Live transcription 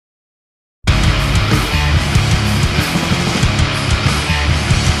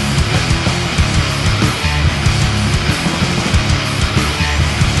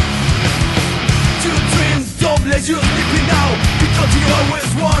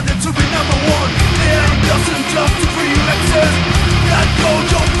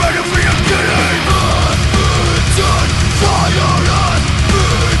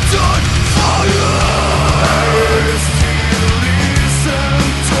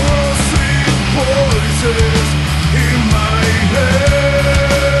voices in my head,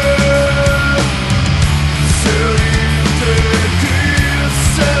 selling the kids,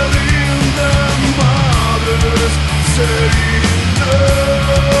 selling the mothers, selling the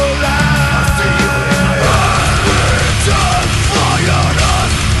lies. I see you in my eyes. Burn, fire,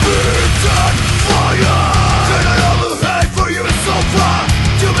 us, burn, fire. Can I ever hate for you so far?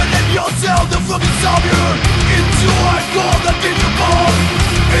 You believe yourself, the fucking savior. Into I go, that did you born.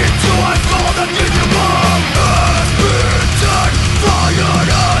 Into I go, that did you born. Burn,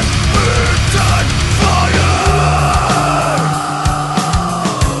 fire, us, burn, fire.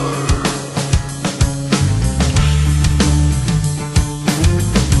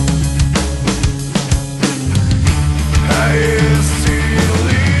 I still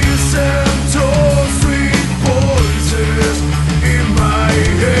listen to sweet voices in my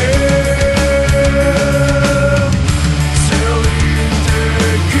head, selling the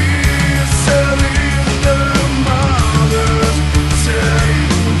kids, selling the mothers,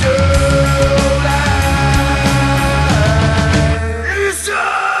 selling the lies. Listen!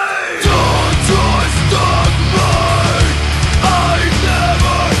 Don't trust on mine. I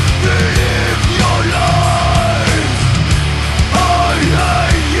never believed your lies. I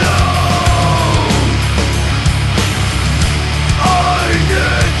hate you. I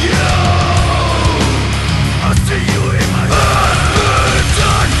need you. I see you in my eyes.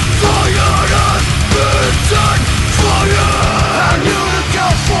 Burn, fire, us, burn, fire. I knew to go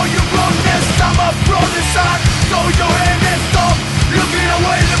for your wrongness. I'm a brother, son. Throw your hand and stop. Looking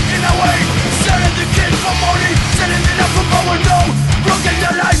away. Selling the kid for money, selling it up for power, no. Broken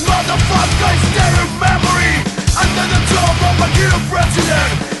the life, motherfucker, staring memory. Under the job of a killer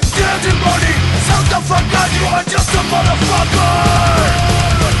president. Dirty money, sound the fuck out, you are just a motherfucker.